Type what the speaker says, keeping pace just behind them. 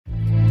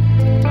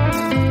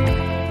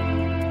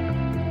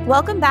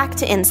Welcome back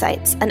to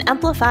Insights, an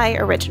Amplify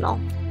original.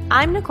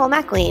 I'm Nicole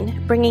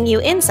MacLean, bringing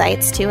you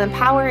insights to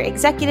empower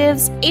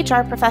executives,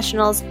 HR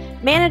professionals,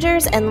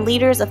 managers, and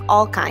leaders of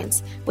all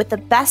kinds with the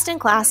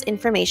best-in-class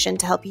information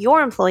to help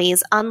your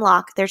employees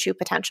unlock their true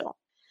potential.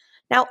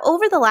 Now,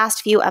 over the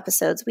last few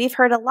episodes, we've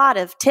heard a lot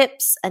of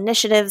tips,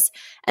 initiatives,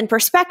 and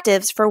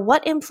perspectives for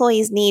what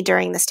employees need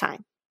during this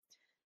time.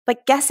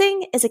 But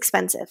guessing is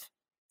expensive,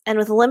 and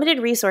with limited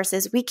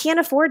resources, we can't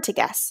afford to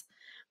guess.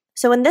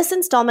 So in this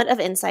installment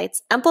of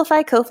Insights,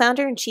 Amplify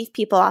co-founder and Chief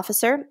People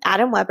Officer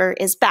Adam Weber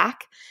is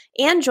back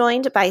and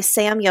joined by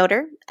Sam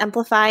Yoder,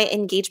 Amplify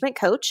engagement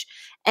coach,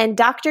 and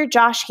Dr.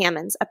 Josh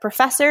Hammonds, a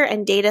professor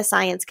and data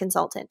science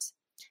consultant.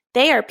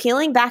 They are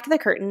peeling back the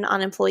curtain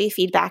on employee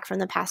feedback from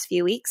the past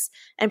few weeks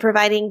and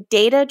providing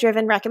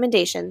data-driven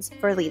recommendations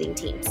for leading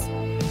teams.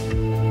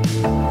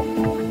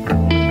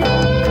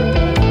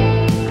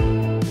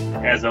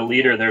 As a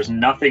leader, there's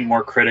nothing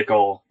more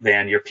critical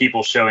than your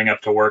people showing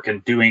up to work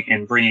and doing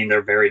and bringing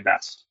their very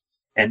best.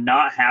 And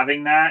not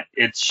having that,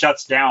 it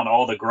shuts down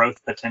all the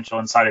growth potential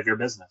inside of your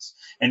business.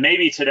 And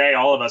maybe today,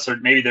 all of us, or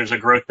maybe there's a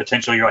growth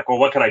potential. You're like, well,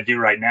 what could I do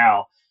right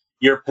now?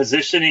 You're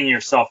positioning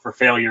yourself for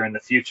failure in the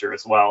future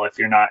as well if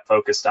you're not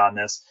focused on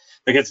this.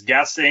 Because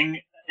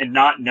guessing and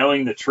not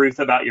knowing the truth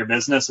about your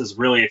business is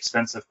really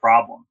expensive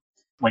problem.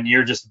 When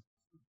you're just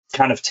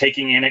kind of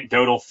taking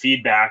anecdotal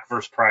feedback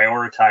versus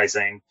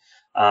prioritizing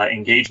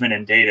engagement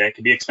and data, it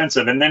can be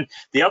expensive. And then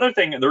the other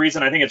thing, the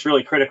reason I think it's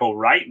really critical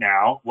right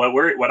now,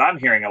 what I'm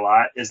hearing a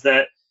lot is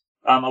that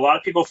a lot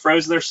of people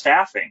froze their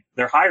staffing,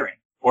 their hiring,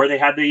 or they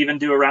had to even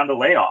do a round of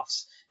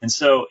layoffs. And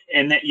so,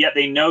 yet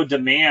they know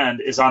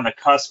demand is on the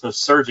cusp of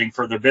surging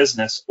for their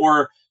business,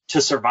 or to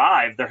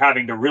survive, they're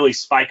having to really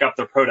spike up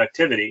their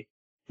productivity.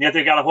 Yet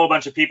they've got a whole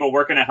bunch of people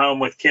working at home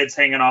with kids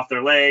hanging off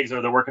their legs,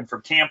 or they're working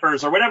from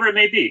campers, or whatever it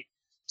may be.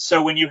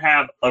 So when you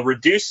have a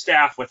reduced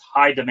staff with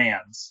high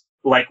demands,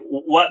 like,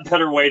 what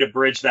better way to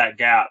bridge that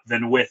gap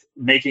than with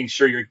making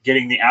sure you're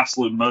getting the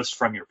absolute most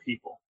from your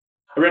people?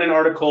 I read an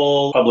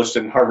article published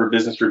in Harvard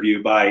Business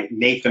Review by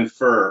Nathan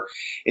Furr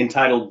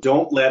entitled,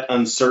 "Don't Let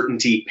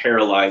Uncertainty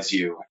Paralyze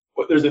You."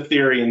 There's a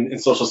theory in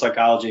social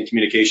psychology and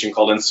communication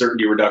called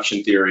uncertainty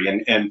reduction theory.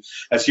 And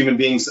as human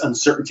beings,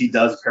 uncertainty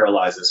does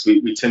paralyze us.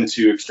 We tend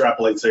to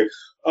extrapolate and say,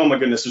 oh my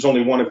goodness, there's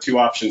only one of two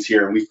options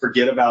here. And we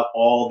forget about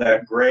all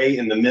that gray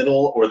in the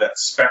middle, or that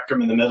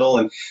spectrum in the middle.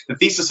 And the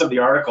thesis of the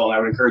article, and I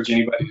would encourage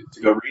anybody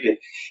to go read it,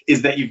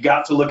 is that you've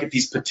got to look at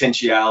these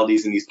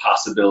potentialities and these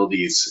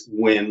possibilities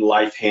when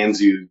life hands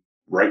you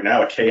right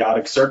now a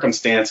chaotic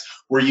circumstance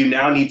where you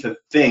now need to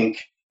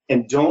think,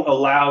 and don't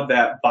allow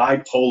that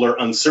bipolar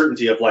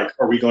uncertainty of like,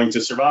 are we going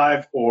to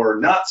survive or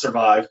not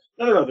survive?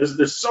 No.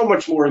 There's so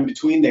much more in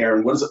between there.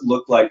 And what does it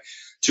look like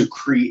to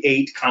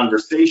create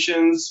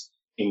conversations,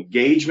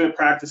 engagement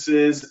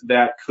practices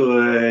that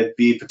could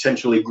be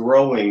potentially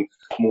growing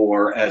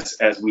more as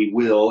we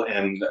will,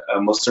 and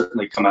most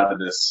certainly come out of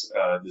this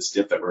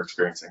dip that we're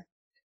experiencing.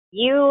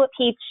 You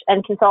teach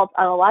and consult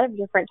on a lot of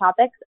different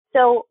topics.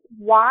 So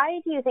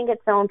why do you think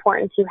it's so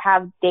important to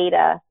have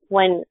data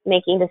when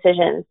making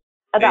decisions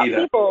about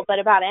people, but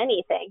about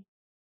anything?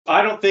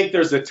 I don't think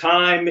there's a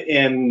time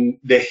in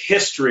the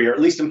history, or at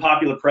least in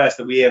popular press,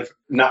 that we have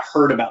not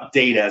heard about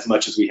data as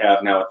much as we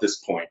have now at this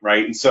point,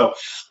 right? And so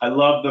I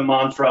love the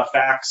mantra,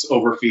 facts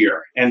over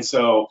fear. And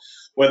so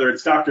whether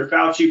it's Dr.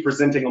 Fauci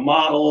presenting a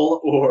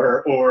model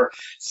or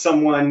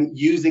someone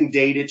using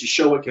data to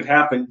show what could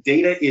happen,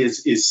 data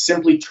is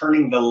simply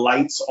turning the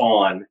lights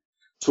on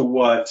to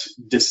what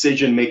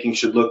decision-making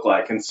should look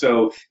like. And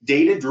so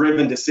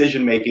data-driven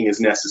decision-making is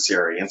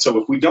necessary. And so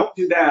if we don't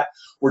do that,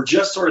 we're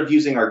just sort of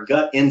using our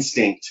gut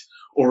instinct,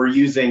 or we're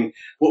using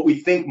what we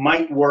think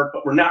might work,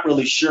 but we're not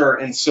really sure.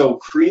 And so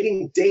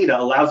creating data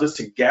allows us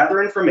to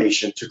gather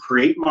information, to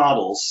create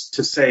models,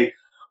 to say,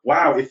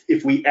 wow,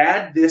 if we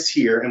add this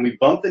here and we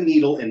bump the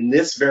needle in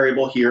this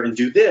variable here and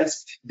do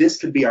this, this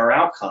could be our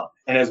outcome.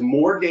 And as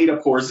more data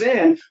pours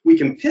in, we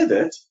can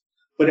pivot.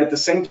 But at the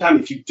same time,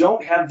 if you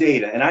don't have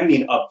data, and I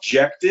mean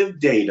objective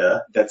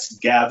data that's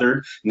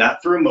gathered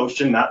not through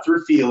emotion, not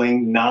through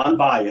feeling,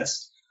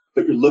 non-biased,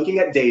 but you're looking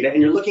at data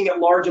and you're looking at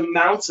large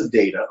amounts of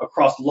data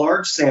across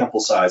large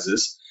sample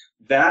sizes,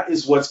 that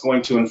is what's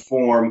going to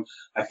inform,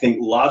 I think,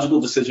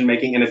 logical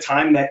decision-making in a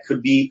time that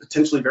could be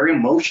potentially very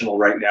emotional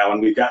right now.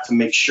 And we've got to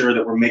make sure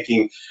that we're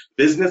making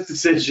business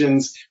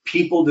decisions,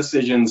 people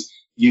decisions,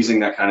 using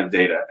that kind of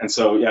data. And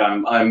so, yeah,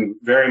 I'm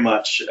very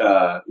much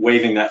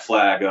waving that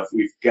flag of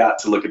we've got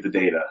to look at the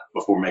data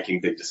before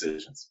making big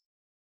decisions.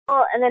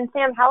 Well, and then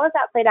Sam, how has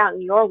that played out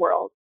in your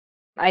world?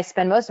 I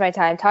spend most of my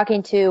time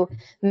talking to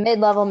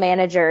mid-level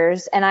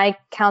managers, and I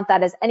count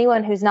that as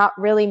anyone who's not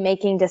really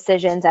making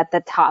decisions at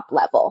the top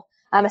level,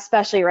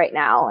 especially right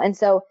now. And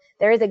so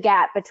there is a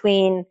gap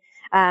between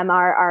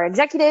our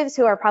executives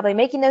who are probably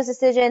making those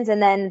decisions,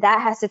 and then that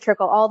has to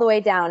trickle all the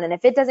way down. And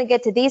if it doesn't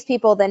get to these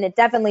people, then it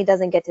definitely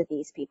doesn't get to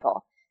these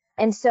people.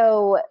 And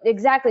so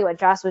exactly what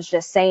Josh was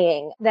just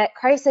saying, that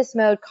crisis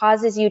mode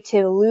causes you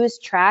to lose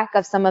track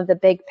of some of the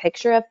big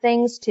picture of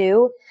things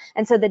too.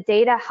 And so the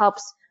data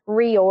helps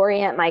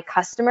reorient my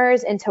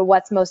customers into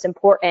what's most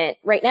important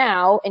right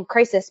now in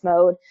crisis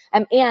mode,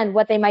 and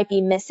what they might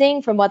be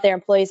missing from what their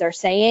employees are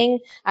saying,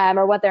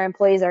 or what their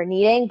employees are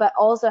needing, but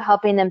also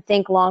helping them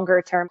think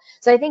longer term.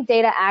 So I think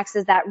data acts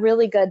as that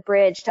really good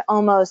bridge to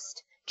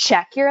almost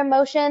check your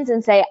emotions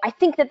and say, I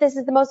think that this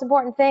is the most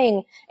important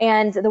thing,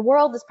 and the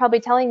world is probably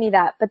telling me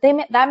that, but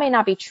that may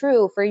not be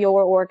true for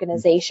your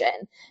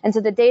organization. And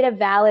so the data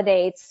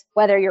validates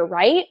whether you're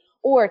right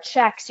or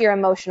checks your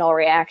emotional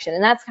reaction.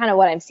 And that's kind of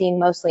what I'm seeing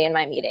mostly in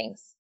my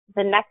meetings.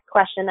 The next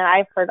question that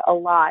I've heard a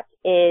lot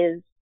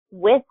is,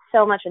 with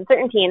so much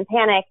uncertainty and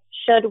panic,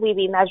 should we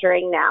be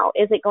measuring now?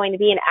 Is it going to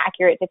be an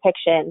accurate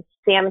depiction?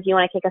 Sam, if you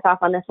want to kick us off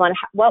on this one,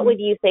 what would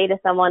you say to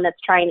someone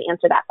that's trying to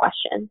answer that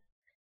question?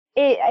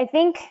 I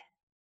think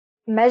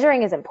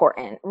measuring is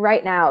important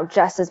right now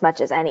just as much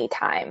as any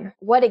time.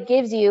 What it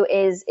gives you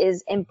is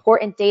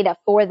important data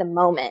for the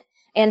moment.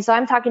 And so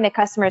I'm talking to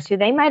customers who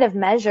they might have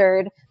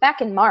measured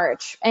back in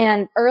March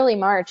and early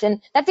March,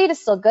 and that data is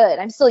still good.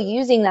 I'm still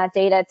using that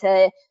data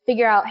to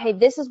figure out, hey,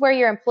 this is where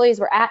your employees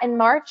were at in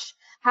March.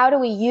 How do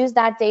we use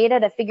that data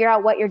to figure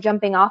out what your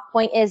jumping off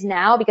point is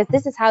now? Because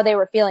this is how they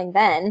were feeling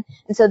then.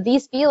 And so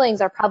these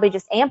feelings are probably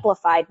just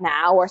amplified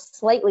now or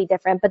slightly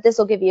different, but this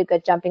will give you a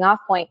good jumping off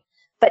point.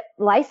 But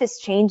life is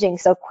changing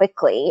so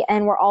quickly,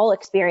 and we're all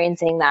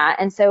experiencing that.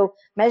 And so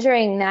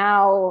measuring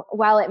now,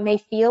 while it may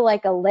feel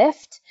like a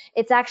lift,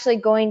 it's actually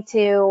going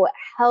to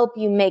help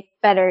you make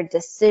better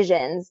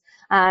decisions.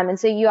 And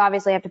so you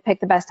obviously have to pick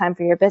the best time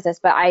for your business,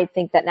 but I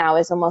think that now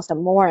is almost a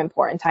more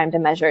important time to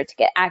measure, to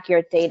get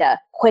accurate data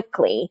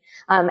quickly,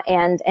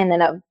 and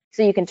then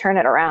so you can turn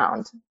it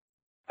around.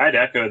 I'd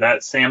echo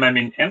that, Sam. I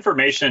mean,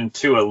 information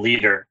to a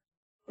leader,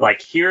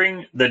 like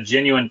hearing the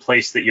genuine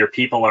place that your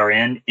people are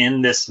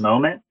in this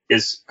moment,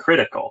 is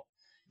critical.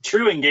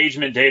 True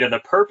engagement data, the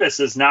purpose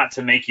is not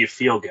to make you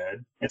feel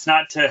good. It's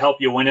not to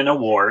help you win an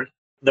award.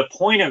 The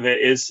point of it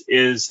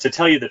is to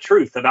tell you the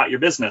truth about your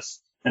business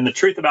and the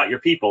truth about your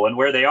people and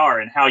where they are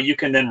and how you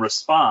can then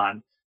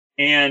respond.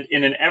 And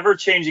in an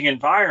ever-changing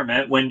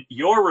environment, when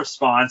your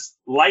response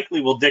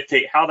likely will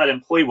dictate how that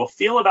employee will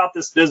feel about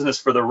this business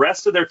for the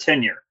rest of their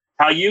tenure,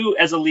 how you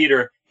as a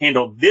leader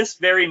handle this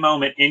very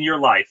moment in your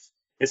life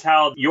is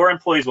how your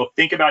employees will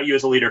think about you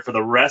as a leader for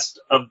the rest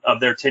of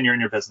their tenure in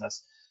your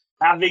business.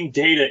 Having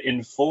data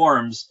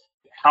informs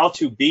how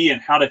to be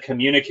and how to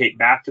communicate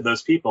back to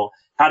those people,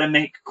 how to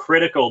make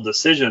critical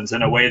decisions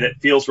in a way that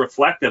feels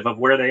reflective of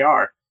where they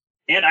are.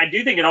 And I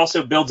do think it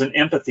also builds an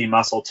empathy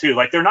muscle too.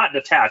 Like, they're not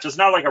detached. It's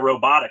not like a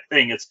robotic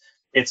thing.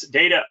 It's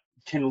data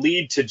can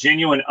lead to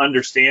genuine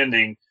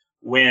understanding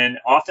when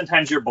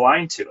oftentimes you're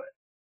blind to it.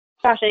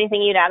 Josh,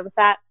 anything you'd add with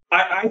that?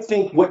 I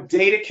think what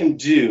data can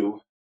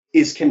do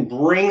is can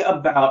bring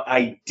about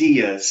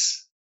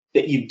ideas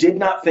that you did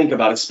not think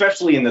about,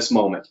 especially in this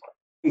moment.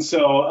 And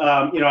so,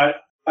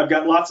 I've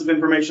got lots of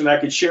information that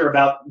I could share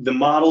about the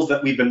models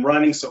that we've been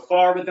running so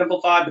far with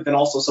Amplify, but then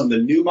also some of the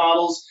new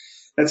models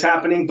that's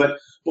happening. But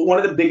one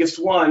of the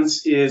biggest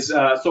ones is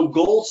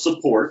goal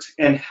support,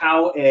 and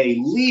how a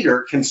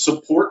leader can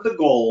support the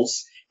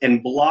goals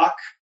and block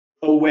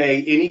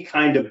away any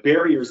kind of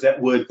barriers that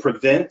would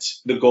prevent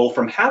the goal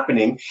from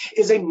happening,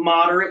 is a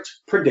moderate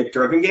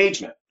predictor of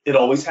engagement. It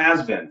always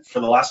has been for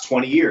the last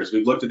 20 years.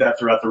 We've looked at that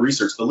throughout the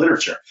research, the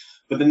literature.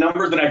 But the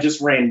number that I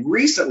just ran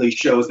recently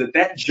shows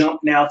that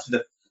jumped now to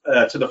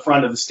the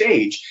front of the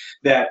stage,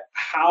 that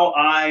how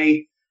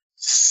I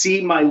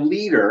see my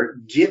leader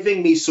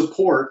giving me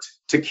support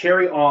to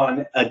carry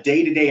on a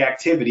day-to-day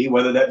activity,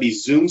 whether that be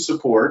Zoom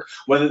support,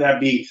 whether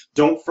that be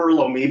don't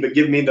furlough me, but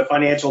give me the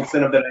financial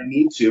incentive that I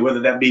need to,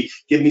 whether that be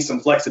give me some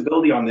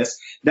flexibility on this,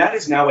 that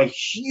is now a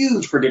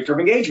huge predictor of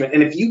engagement.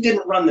 And if you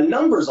didn't run the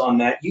numbers on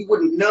that, you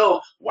wouldn't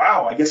know,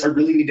 wow, I guess I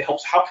really need to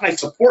help. How can I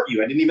support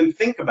you? I didn't even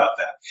think about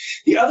that.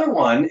 The other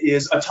one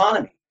is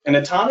autonomy. And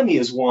autonomy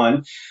is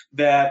one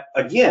that,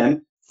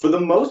 again, for the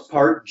most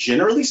part,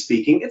 generally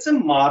speaking, it's a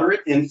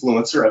moderate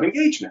influencer of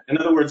engagement. In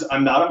other words,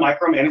 I'm not a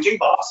micromanaging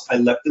boss. I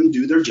let them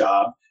do their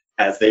job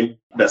as they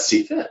best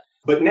see fit.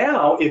 But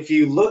now, if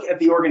you look at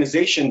the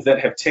organizations that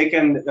have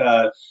taken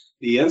the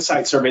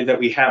insight survey that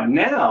we have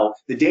now,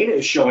 the data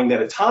is showing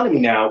that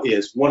autonomy now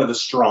is one of the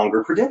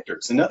stronger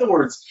predictors. In other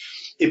words,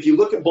 if you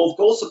look at both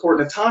goal support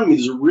and autonomy,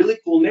 there's a really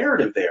cool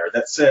narrative there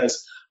that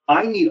says,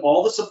 I need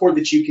all the support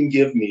that you can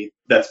give me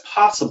that's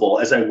possible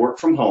as I work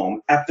from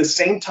home. At the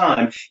same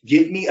time,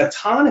 give me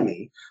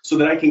autonomy so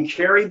that I can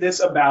carry this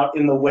about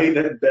in the way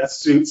that best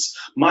suits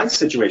my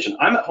situation.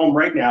 I'm at home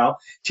right now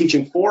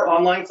teaching 4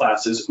 online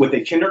classes with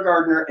a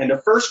kindergartner and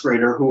a first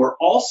grader who are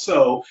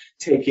also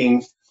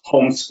taking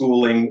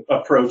homeschooling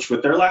approach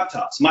with their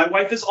laptops. My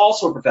wife is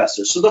also a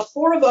professor. So the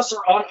 4 of us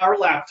are on our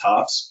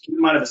laptops, keep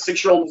in mind I have a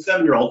 6-year-old and a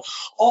 7-year-old,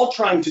 all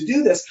trying to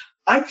do this.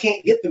 I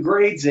can't get the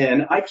grades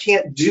in. I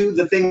can't do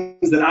the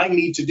things that I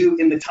need to do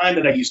in the time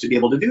that I used to be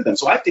able to do them.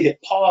 So I have to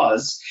hit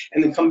pause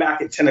and then come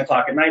back at 10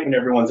 o'clock at night when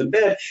everyone's in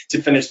bed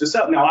to finish this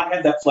up. Now, I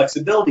have that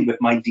flexibility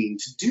with my dean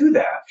to do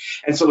that.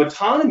 And so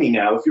autonomy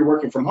now, if you're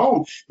working from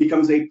home,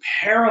 becomes a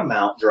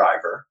paramount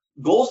driver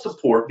goal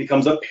support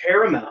becomes a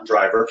paramount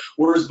driver,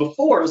 whereas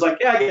before it was like,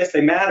 yeah, I guess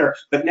they matter.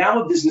 But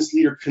now a business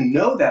leader can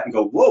know that and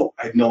go, whoa,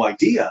 I had no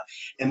idea.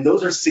 And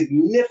those are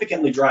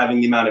significantly driving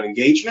the amount of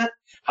engagement,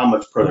 how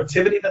much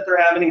productivity that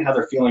they're having, and how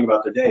they're feeling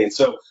about their day. And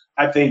so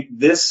I think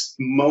this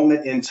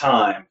moment in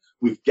time,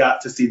 we've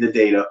got to see the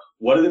data.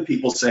 What are the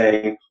people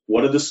saying?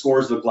 What do the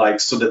scores look like,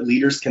 so that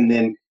leaders can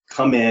then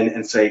come in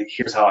and say,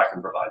 here's how I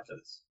can provide for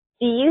this.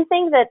 Do you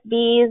think that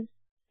these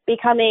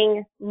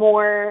becoming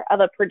more of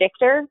a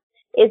predictor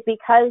is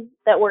because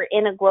that we're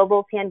in a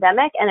global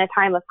pandemic and a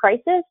time of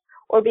crisis,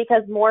 or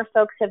because more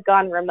folks have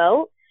gone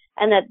remote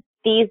and that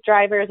these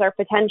drivers are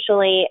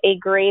potentially a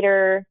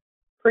greater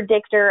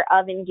predictor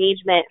of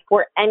engagement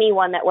for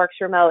anyone that works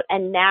remote?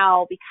 And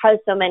now, because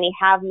so many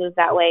have moved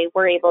that way,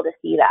 we're able to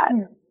see that.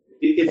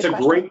 It's a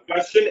great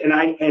question,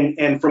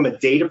 and from a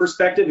data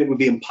perspective, it would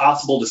be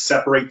impossible to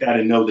separate that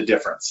and know the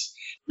difference.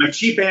 My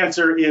cheap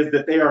answer is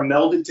that they are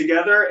melded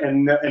together,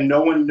 and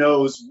no one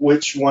knows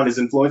which one is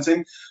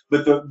influencing.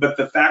 But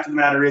the fact of the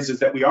matter is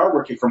that we are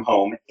working from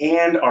home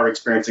and are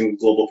experiencing a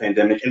global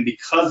pandemic, and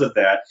because of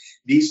that,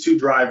 these two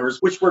drivers,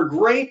 which were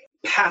great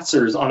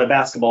passers on a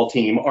basketball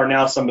team, are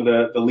now some of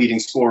the leading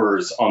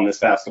scorers on this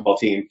basketball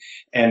team,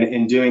 and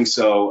in doing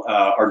so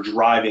are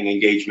driving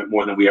engagement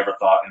more than we ever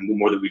thought and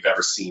more than we've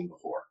ever seen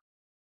before.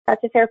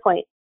 That's a fair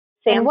point.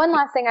 Sam? And one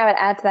last thing I would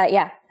add to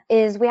that,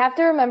 is we have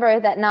to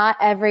remember that not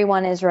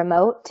everyone is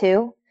remote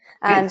too.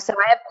 So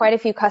I have quite a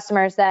few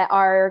customers that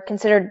are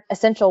considered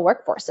essential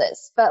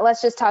workforces. But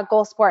let's just talk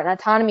goal support and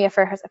autonomy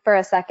for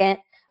a second.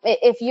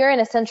 If you're an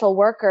essential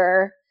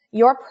worker,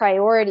 your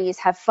priorities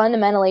have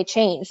fundamentally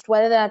changed,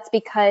 whether that's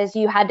because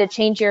you had to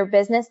change your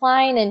business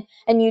line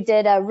and you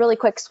did a really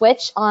quick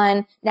switch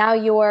on now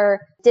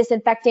you're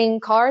disinfecting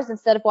cars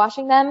instead of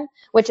washing them,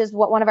 which is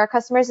what one of our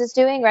customers is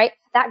doing, right?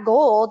 That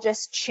goal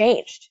just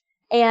changed.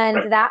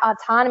 And that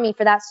autonomy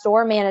for that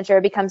store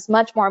manager becomes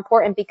much more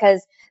important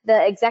because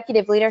the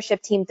executive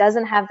leadership team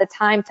doesn't have the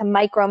time to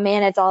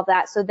micromanage all of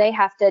that. So they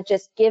have to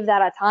just give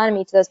that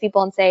autonomy to those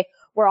people and say,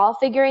 we're all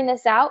figuring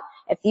this out.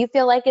 If you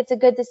feel like it's a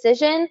good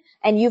decision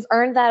and you've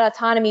earned that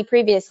autonomy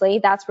previously,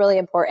 that's really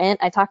important.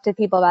 I talk to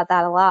people about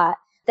that a lot.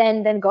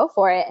 Then go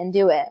for it and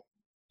do it.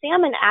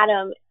 Sam and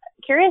Adam,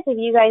 curious if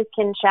you guys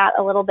can chat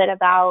a little bit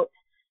about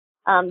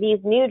these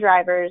new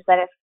drivers that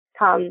have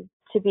come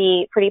to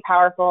be pretty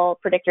powerful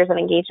predictors of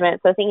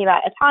engagement. So thinking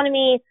about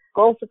autonomy,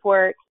 goal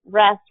support,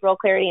 rest, role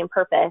clarity, and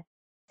purpose.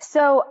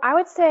 So I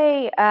would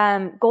say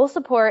goal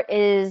support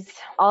is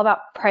all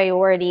about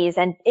priorities,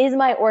 and is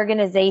my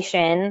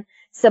organization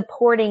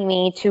supporting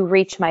me to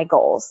reach my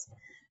goals?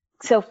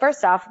 So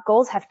first off,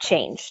 goals have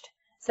changed.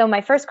 So my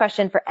first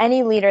question for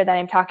any leader that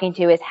I'm talking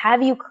to is,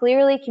 have you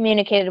clearly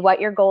communicated what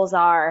your goals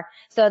are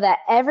so that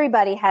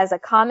everybody has a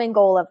common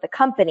goal of the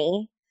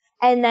company?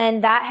 And then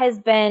that has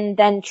been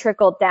then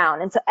trickled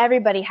down. And so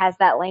everybody has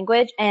that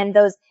language, and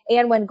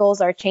when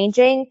goals are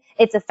changing,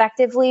 it's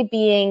effectively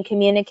being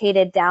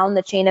communicated down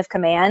the chain of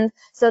command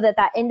so that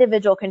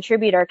individual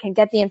contributor can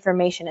get the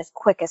information as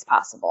quick as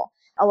possible.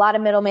 A lot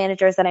of middle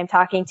managers that I'm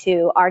talking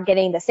to are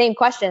getting the same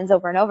questions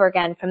over and over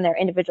again from their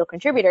individual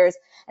contributors,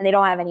 and they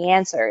don't have any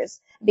answers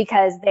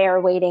because they're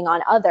waiting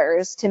on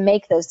others to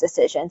make those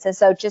decisions. And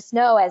so just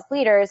know, as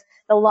leaders,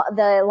 the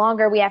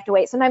longer we have to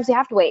wait, sometimes you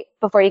have to wait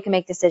before you can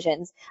make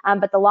decisions.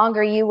 But the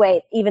longer you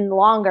wait, even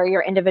longer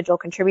your individual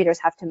contributors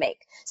have to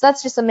make. So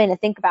that's just something to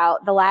think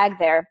about, the lag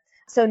there.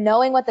 So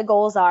knowing what the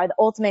goals are, the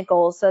ultimate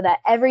goals, so that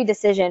every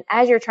decision,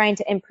 as you're trying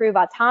to improve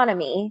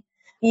autonomy,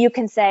 you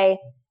can say,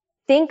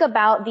 think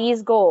about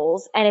these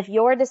goals, and if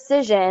your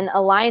decision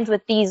aligns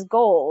with these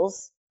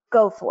goals,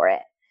 go for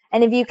it.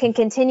 And if you can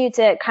continue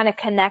to kind of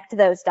connect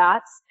those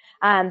dots,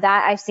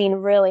 that I've seen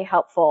really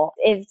helpful.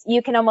 If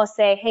you can almost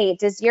say, hey,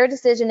 does your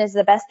decision is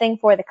the best thing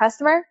for the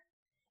customer?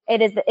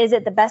 Is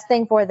it the best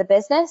thing for the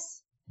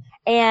business?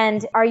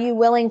 And are you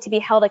willing to be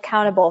held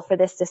accountable for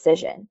this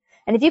decision?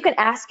 And if you can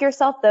ask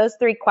yourself those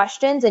 3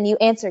 questions and you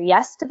answer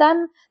yes to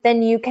them,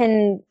 then you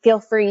can feel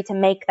free to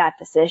make that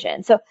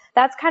decision. So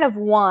that's kind of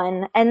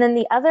one. And then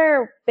the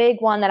other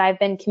big one that I've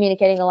been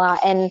communicating a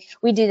lot, and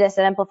we do this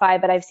at Amplify,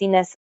 but I've seen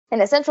this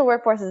in essential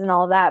workforces and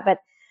all of that, but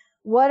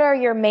what are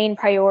your main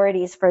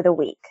priorities for the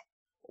week?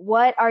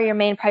 What are your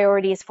main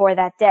priorities for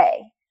that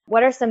day?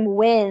 What are some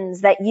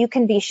wins that you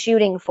can be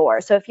shooting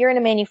for? So if you're in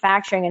a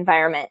manufacturing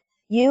environment,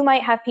 you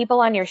might have people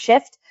on your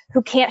shift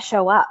who can't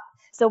show up.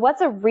 So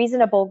what's a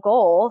reasonable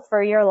goal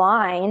for your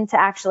line to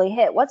actually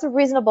hit? What's a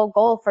reasonable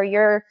goal for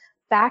your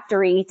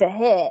factory to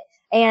hit?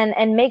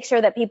 And make sure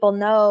that people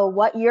know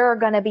what you're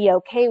going to be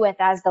okay with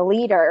as the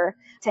leader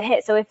to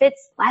hit. So if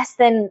it's less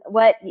than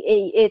what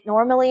it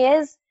normally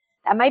is,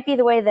 that might be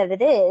the way that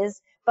it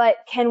is, but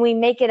can we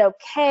make it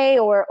okay,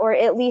 or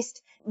at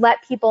least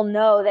let people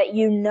know that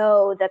you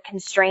know the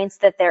constraints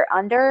that they're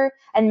under,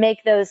 and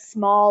make those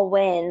small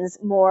wins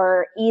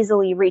more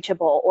easily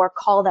reachable, or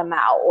call them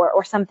out,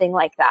 or something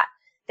like that.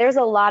 There's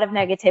a lot of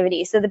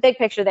negativity. So the big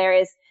picture there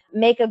is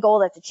make a goal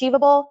that's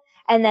achievable,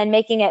 and then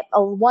making it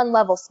one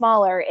level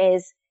smaller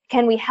is,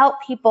 can we help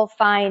people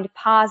find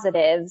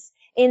positives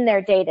in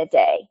their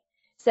day-to-day?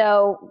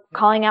 So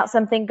calling out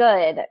something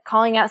good,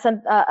 calling out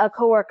a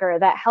coworker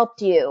that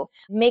helped you,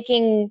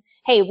 making,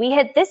 hey, we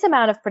hit this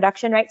amount of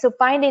production, right? So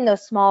finding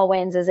those small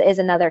wins is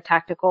another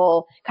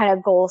tactical kind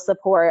of goal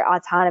support,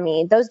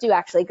 autonomy. Those do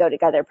actually go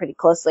together pretty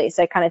closely.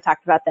 So I kind of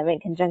talked about them in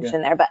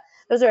conjunction there, but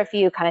those are a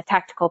few kind of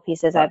tactical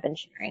pieces I've been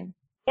sharing.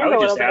 I would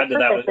just add to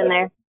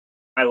that.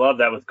 I love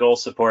that with goal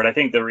support. I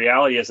think the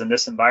reality is in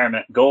this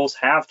environment, goals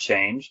have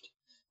changed.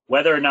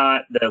 Whether or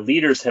not the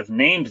leaders have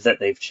named that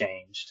they've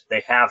changed,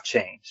 they have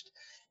changed.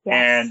 Yes.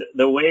 And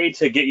the way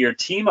to get your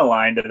team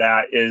aligned to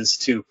that is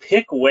to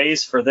pick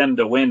ways for them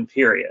to win,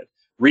 period.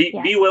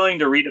 Be willing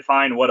to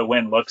redefine what a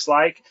win looks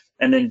like,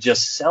 and then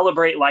just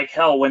celebrate like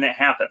hell when it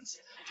happens.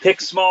 Pick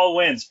small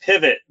wins,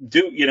 pivot,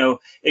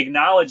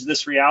 acknowledge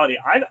this reality.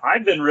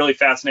 I've been really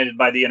fascinated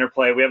by the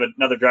interplay. We have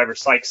another driver,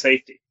 psych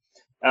safety,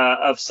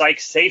 of psych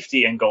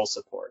safety and goal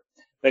support.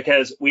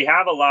 Because we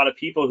have a lot of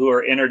people who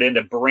are entered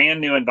into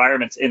brand new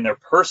environments in their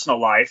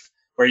personal life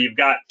where you've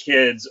got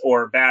kids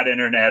or bad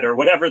internet or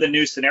whatever the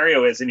new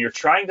scenario is, and you're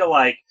trying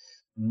to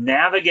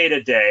navigate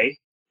a day.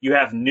 You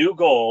have new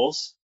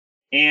goals,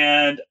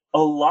 and a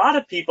lot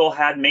of people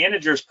had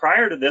managers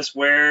prior to this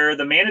where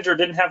the manager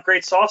didn't have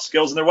great soft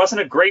skills and there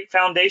wasn't a great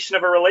foundation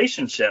of a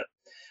relationship.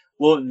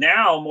 Well,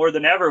 now more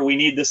than ever, we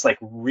need this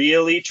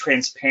really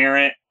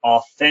transparent,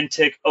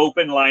 authentic,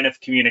 open line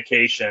of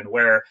communication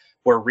where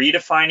we're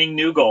redefining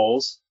new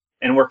goals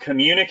and we're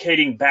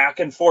communicating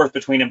back and forth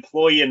between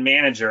employee and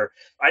manager.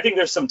 I think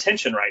there's some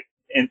tension, right,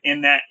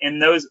 in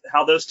those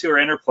how those two are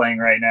interplaying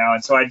right now.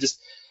 And so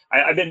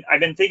I've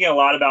been thinking a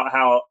lot about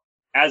how,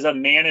 as a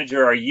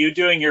manager, are you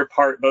doing your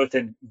part both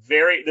in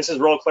this is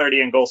role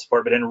clarity and goal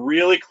support, but in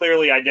really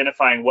clearly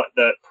identifying what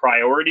the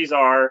priorities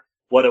are,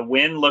 what a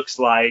win looks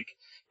like,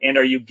 and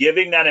are you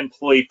giving that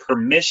employee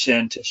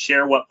permission to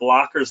share what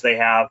blockers they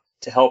have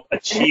to help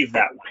achieve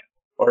that win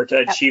or to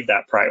achieve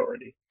that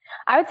priority?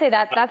 I would say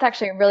that's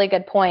actually a really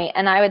good point.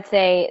 And I would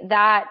say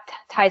that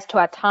ties to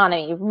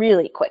autonomy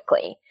really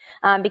quickly,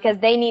 because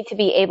they need to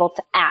be able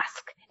to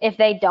ask. If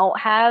they don't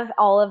have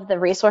all of the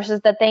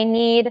resources that they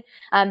need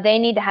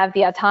to have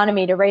the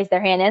autonomy to raise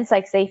their hand in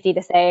psych safety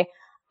to say,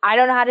 I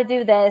don't know how to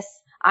do this.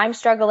 I'm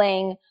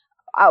struggling.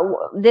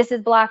 This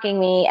is blocking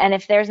me. And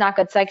if there's not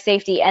good psych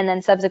safety and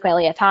then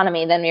subsequently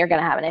autonomy, then you're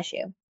going to have an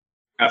issue.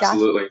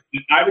 Absolutely.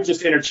 Josh? I would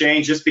just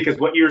interchange, just because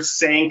what you're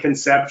saying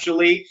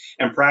conceptually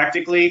and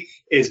practically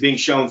is being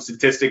shown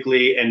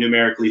statistically and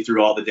numerically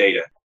through all the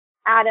data.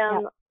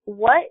 Adam,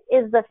 what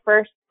is the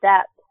first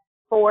step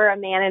for a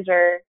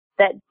manager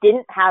that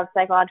didn't have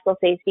psychological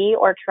safety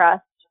or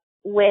trust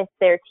with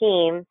their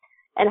team,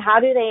 and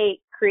how do they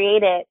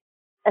create it,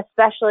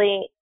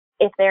 especially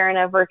if they're in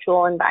a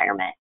virtual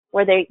environment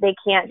where they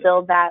can't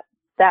build that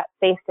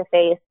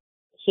face-to-face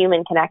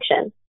human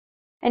connection?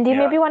 And do you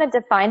maybe want to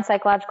define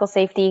psychological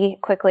safety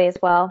quickly as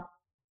well?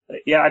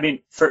 Yeah, I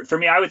mean, for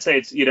me, I would say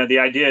it's, the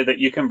idea that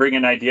you can bring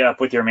an idea up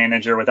with your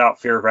manager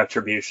without fear of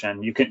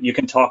retribution. You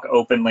can talk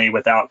openly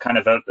without kind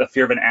of a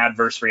fear of an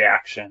adverse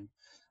reaction.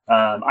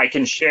 I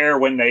can share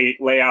when they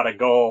lay out a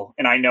goal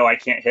and I know I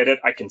can't hit it,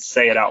 I can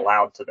say it out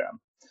loud to them.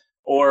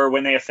 Or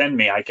when they offend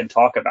me, I can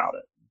talk about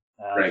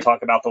it,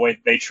 talk about the way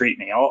they treat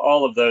me,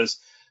 all of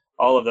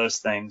those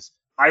things.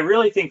 I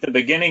really think the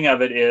beginning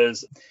of it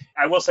is,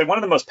 I will say, one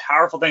of the most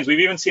powerful things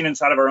we've even seen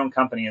inside of our own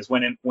company is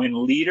when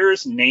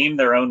leaders name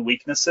their own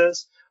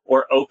weaknesses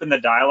or open the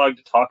dialogue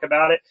to talk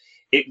about it,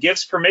 it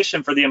gives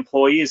permission for the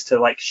employees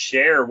to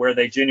share where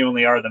they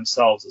genuinely are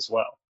themselves as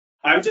well.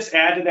 I would just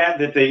add to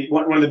that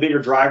one of the bigger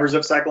drivers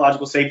of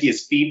psychological safety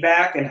is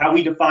feedback, and how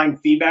we define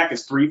feedback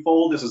is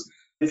threefold.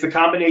 It's a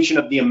combination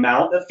of the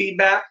amount of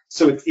feedback.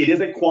 So it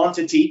is a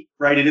quantity,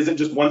 right? It isn't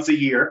just once a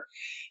year.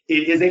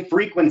 It is a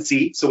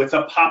frequency, so it's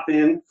a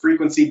pop-in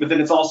frequency, but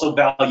then it's also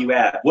value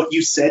add. What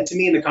you said to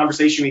me in the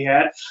conversation we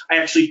had, I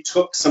actually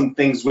took some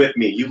things with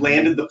me. You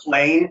landed the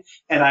plane,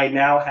 and I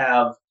now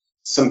have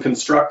some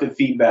constructive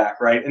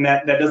feedback, right? And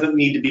that doesn't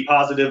need to be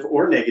positive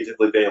or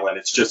negatively valent.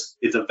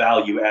 It's a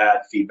value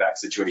add feedback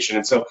situation.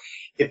 And so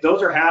if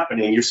those are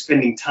happening, you're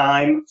spending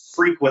time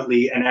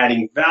frequently and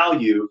adding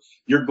value,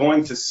 you're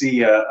going to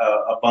see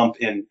a bump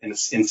in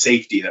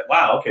safety that,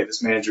 wow, okay,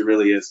 this manager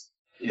really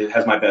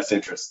has my best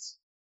interests.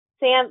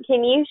 Sam,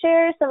 can you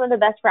share some of the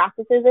best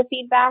practices of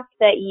feedback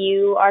that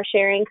you are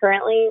sharing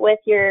currently with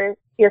your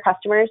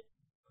customers?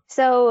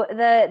 So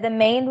the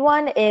main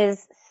one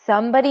is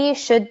somebody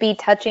should be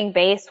touching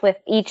base with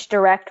each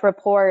direct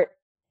report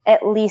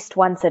at least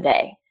once a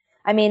day.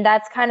 I mean,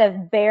 that's kind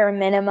of bare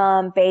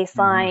minimum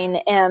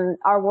baseline. And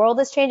our world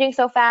is changing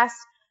so fast.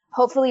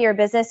 Hopefully your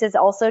business is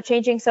also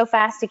changing so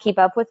fast to keep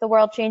up with the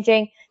world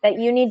changing that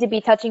you need to be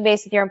touching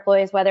base with your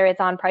employees, whether it's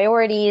on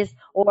priorities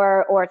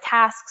or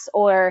tasks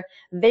or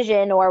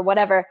vision or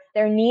whatever.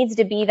 There needs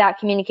to be that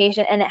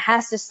communication, and it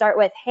has to start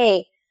with,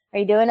 hey, are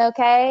you doing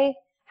okay?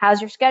 How's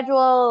your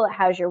schedule?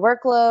 How's your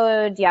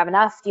workload? Do you have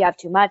enough? Do you have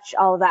too much?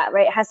 All of that,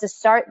 right? It has to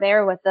start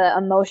there with the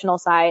emotional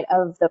side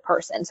of the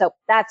person. So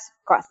that's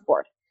across the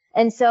board.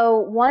 And so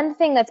one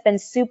thing that's been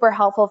super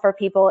helpful for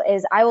people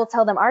is I will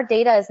tell them our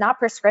data is not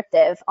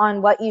prescriptive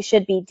on what you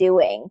should be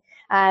doing.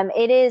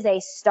 It is a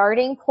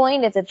starting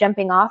point. It's a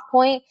jumping off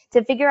point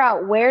to figure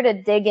out where to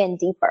dig in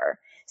deeper.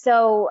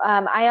 So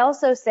I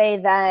also say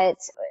that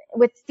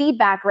with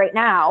feedback right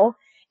now,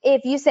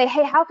 if you say,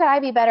 hey, how could I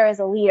be better as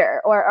a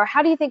leader? Or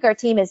how do you think our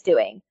team is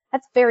doing?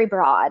 That's very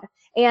broad.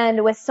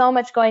 And with so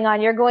much going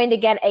on, you're going to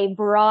get a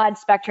broad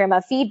spectrum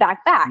of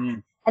feedback back.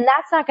 And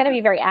that's not going to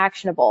be very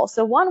actionable.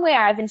 So one way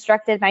I've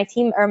instructed my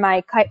team or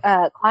my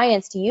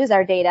clients to use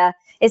our data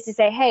is to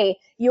say, hey,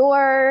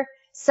 your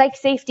psych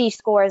safety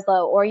score is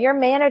low or your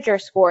manager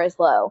score is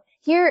low.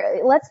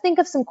 Here, let's think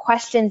of some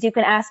questions you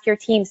can ask your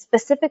team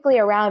specifically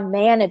around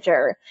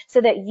manager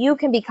so that you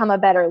can become a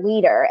better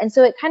leader. And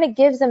so it kind of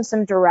gives them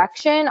some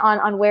direction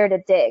on where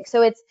to dig.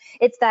 So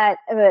it's that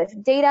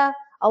data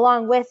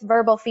along with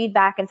verbal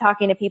feedback and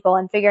talking to people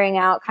and figuring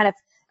out kind of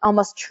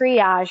almost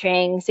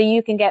triaging so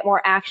you can get more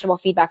actionable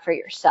feedback for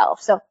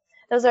yourself. So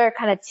those are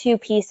kind of two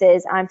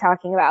pieces I'm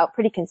talking about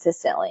pretty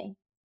consistently.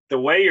 The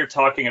way you're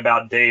talking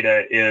about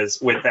data is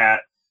with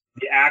that,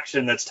 the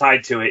action that's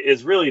tied to it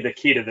is really the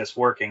key to this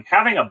working.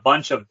 Having a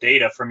bunch of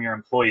data from your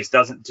employees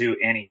doesn't do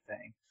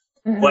anything.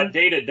 What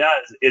data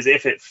does is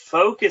if it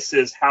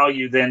focuses how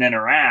you then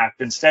interact,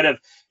 instead of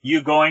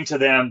you going to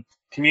them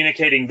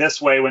communicating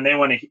this way when they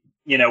want to,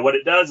 what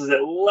it does is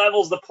it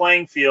levels the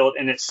playing field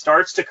and it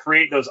starts to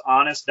create those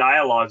honest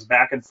dialogues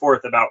back and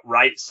forth about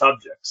right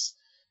subjects,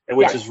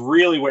 which is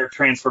really where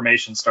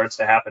transformation starts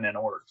to happen in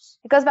orgs.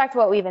 It goes back to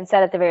what we even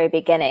said at the very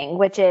beginning,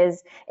 which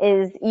is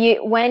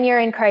when you're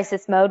in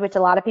crisis mode, which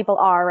a lot of people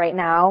are right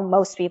now,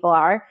 most people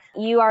are,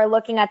 you are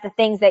looking at the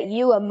things that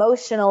you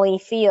emotionally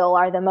feel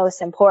are the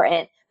most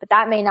important, but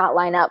that may not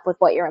line up with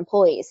what your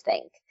employees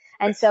think.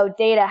 And so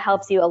data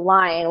helps you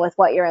align with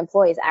what your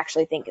employees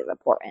actually think is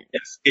important.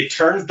 Yes, it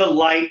turns the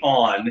light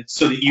on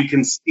so that you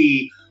can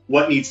see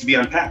what needs to be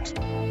unpacked.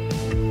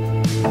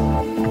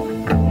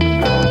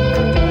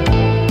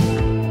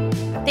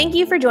 Thank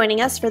you for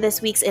joining us for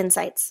this week's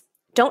Insights.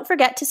 Don't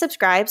forget to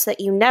subscribe so that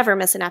you never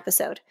miss an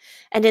episode.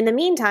 And in the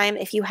meantime,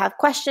 if you have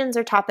questions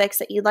or topics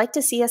that you'd like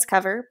to see us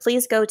cover,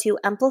 please go to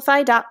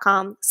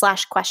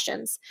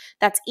emplify.com/questions.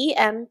 That's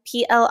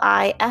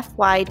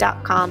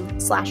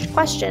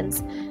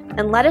emplify.com/questions,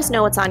 and let us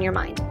know what's on your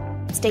mind.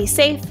 Stay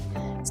safe,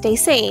 stay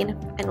sane,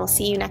 and we'll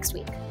see you next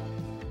week.